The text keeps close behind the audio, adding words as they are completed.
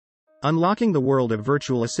Unlocking the world of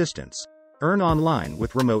virtual assistants. Earn online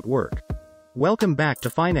with remote work. Welcome back to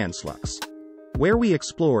FinanceLux, where we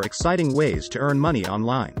explore exciting ways to earn money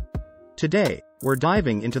online. Today, we're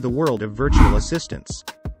diving into the world of virtual assistants,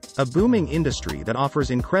 a booming industry that offers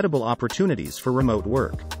incredible opportunities for remote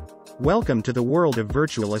work. Welcome to the world of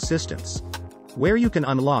virtual assistants, where you can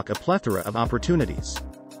unlock a plethora of opportunities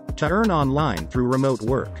to earn online through remote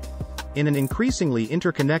work. In an increasingly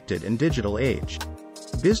interconnected and digital age,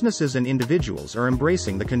 businesses and individuals are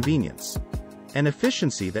embracing the convenience and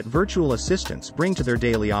efficiency that virtual assistants bring to their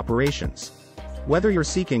daily operations. Whether you're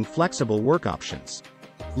seeking flexible work options,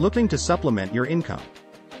 looking to supplement your income,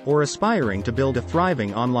 or aspiring to build a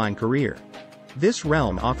thriving online career, this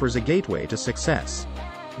realm offers a gateway to success.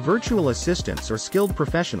 Virtual assistants are skilled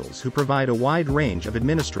professionals who provide a wide range of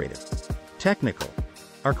administrative, technical,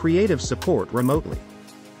 or creative support remotely.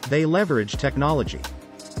 They leverage technology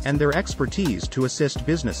and their expertise to assist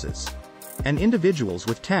businesses and individuals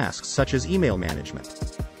with tasks such as email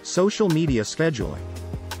management, social media scheduling,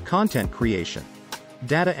 content creation,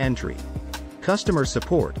 data entry, customer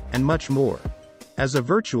support, and much more. As a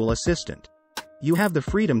virtual assistant, you have the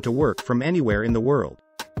freedom to work from anywhere in the world,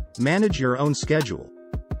 manage your own schedule,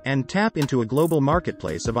 and tap into a global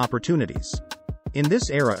marketplace of opportunities. In this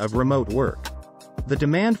era of remote work, the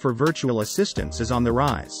demand for virtual assistants is on the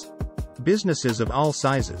rise. Businesses of all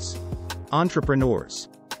sizes, entrepreneurs,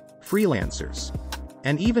 freelancers,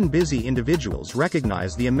 and even busy individuals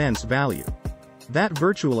recognize the immense value that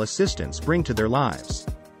virtual assistants bring to their lives.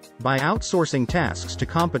 By outsourcing tasks to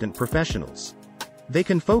competent professionals, they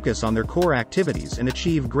can focus on their core activities and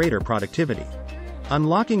achieve greater productivity.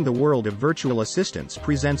 Unlocking the world of virtual assistants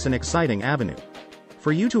presents an exciting avenue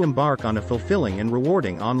for you to embark on a fulfilling and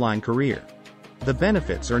rewarding online career. The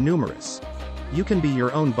benefits are numerous. You can be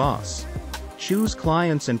your own boss, choose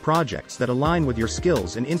clients and projects that align with your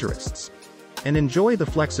skills and interests, and enjoy the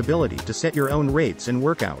flexibility to set your own rates and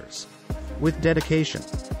work hours. With dedication,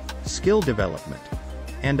 skill development,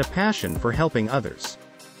 and a passion for helping others,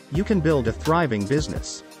 you can build a thriving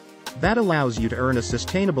business that allows you to earn a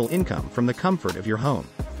sustainable income from the comfort of your home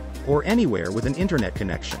or anywhere with an internet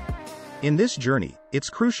connection. In this journey, it's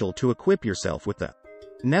crucial to equip yourself with the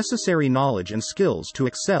necessary knowledge and skills to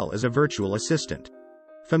excel as a virtual assistant.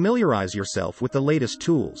 Familiarize yourself with the latest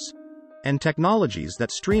tools and technologies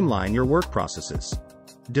that streamline your work processes.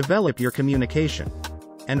 Develop your communication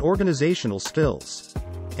and organizational skills,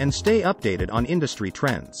 and stay updated on industry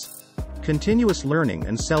trends. Continuous learning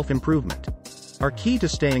and self-improvement are key to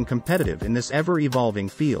staying competitive in this ever-evolving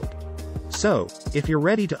field. So, if you're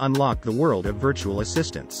ready to unlock the world of virtual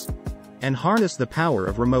assistants and harness the power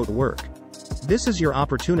of remote work, this is your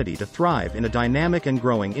opportunity to thrive in a dynamic and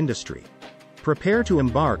growing industry. Prepare to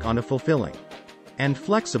embark on a fulfilling and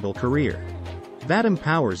flexible career that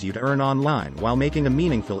empowers you to earn online while making a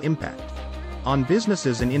meaningful impact on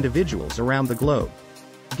businesses and individuals around the globe.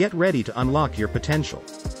 Get ready to unlock your potential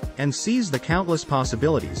and seize the countless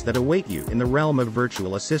possibilities that await you in the realm of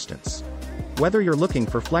virtual assistants. Whether you're looking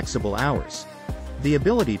for flexible hours, the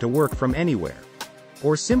ability to work from anywhere,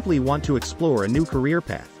 or simply want to explore a new career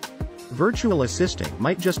path, virtual assisting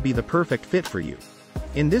might just be the perfect fit for you.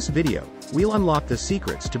 In this video, we'll unlock the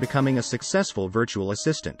secrets to becoming a successful virtual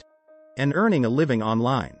assistant and earning a living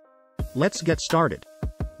online. Let's get started.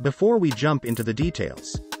 Before we jump into the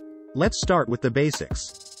details, let's start with the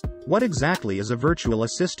basics. What exactly is a virtual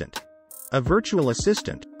assistant? A virtual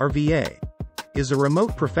assistant, or VA, is a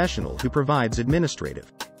remote professional who provides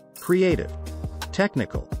administrative, creative,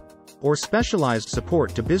 technical, or specialized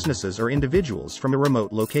support to businesses or individuals from a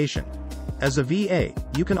remote location. As a VA,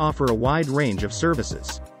 you can offer a wide range of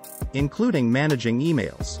services, including managing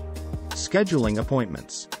emails, scheduling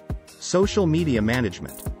appointments, social media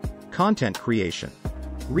management, content creation,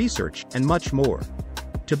 research, and much more.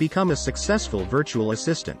 To become a successful virtual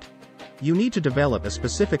assistant, you need to develop a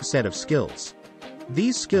specific set of skills.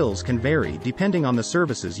 These skills can vary depending on the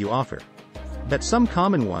services you offer, but some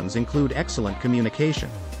common ones include excellent communication,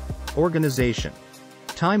 organization,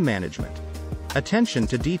 time management, attention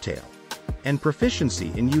to detail, and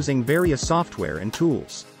proficiency in using various software and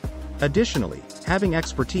tools. Additionally, having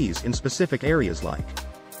expertise in specific areas like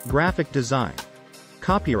graphic design,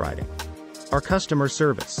 copywriting, or customer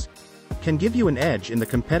service can give you an edge in the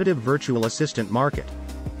competitive virtual assistant market.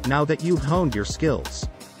 Now that you've honed your skills,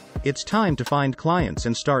 it's time to find clients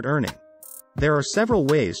and start earning. There are several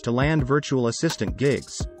ways to land virtual assistant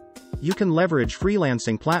gigs. You can leverage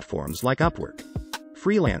freelancing platforms like Upwork,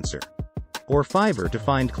 Freelancer, or Fiverr to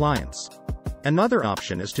find clients. Another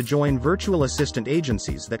option is to join virtual assistant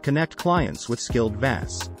agencies that connect clients with skilled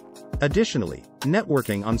VAS. Additionally,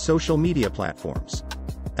 networking on social media platforms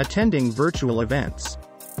attending virtual events,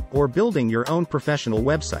 or building your own professional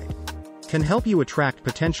website can help you attract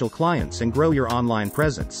potential clients and grow your online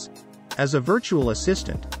presence. As a virtual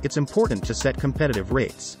assistant, it's important to set competitive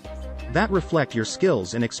rates that reflect your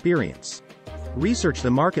skills and experience. Research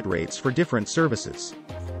the market rates for different services,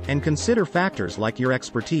 and consider factors like your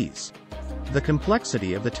expertise, the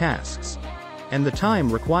complexity of the tasks, and the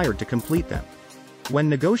time required to complete them. When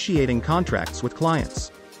negotiating contracts with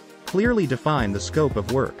clients, clearly define the scope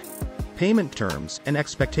of work, payment terms, and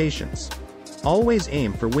expectations. Always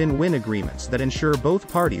aim for win-win agreements that ensure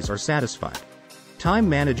both parties are satisfied. Time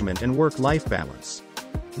management and work-life balance.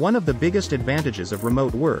 One of the biggest advantages of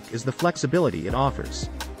remote work is the flexibility it offers.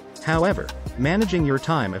 However, managing your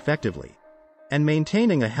time effectively and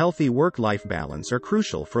maintaining a healthy work-life balance are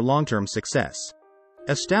crucial for long-term success.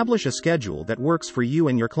 Establish a schedule that works for you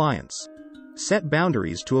and your clients. Set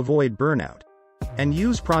boundaries to avoid burnout, and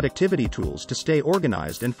use productivity tools to stay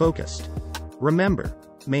organized and focused. Remember,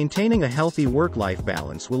 maintaining a healthy work-life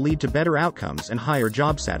balance will lead to better outcomes and higher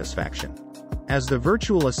job satisfaction. As the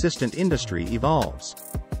virtual assistant industry evolves,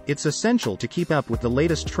 it's essential to keep up with the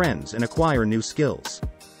latest trends and acquire new skills.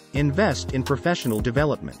 Invest in professional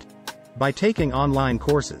development by taking online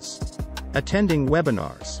courses, attending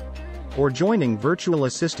webinars, or joining virtual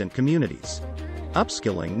assistant communities.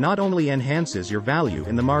 Upskilling not only enhances your value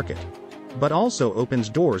in the market, but also opens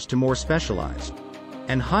doors to more specialized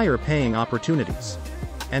and higher-paying opportunities.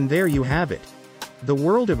 And there you have it. The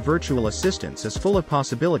world of virtual assistants is full of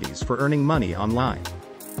possibilities for earning money online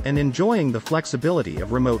and enjoying the flexibility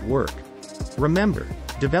of remote work. Remember,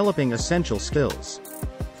 developing essential skills,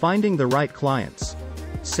 finding the right clients,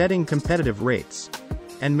 setting competitive rates,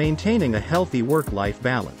 and maintaining a healthy work-life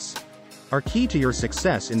balance are key to your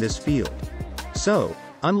success in this field. So,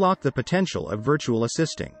 unlock the potential of virtual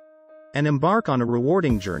assisting and embark on a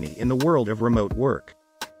rewarding journey in the world of remote work.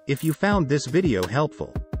 If you found this video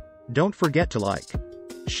helpful, don't forget to like,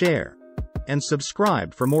 share, and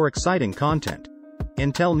subscribe for more exciting content.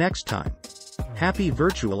 Until next time, happy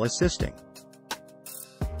virtual assisting.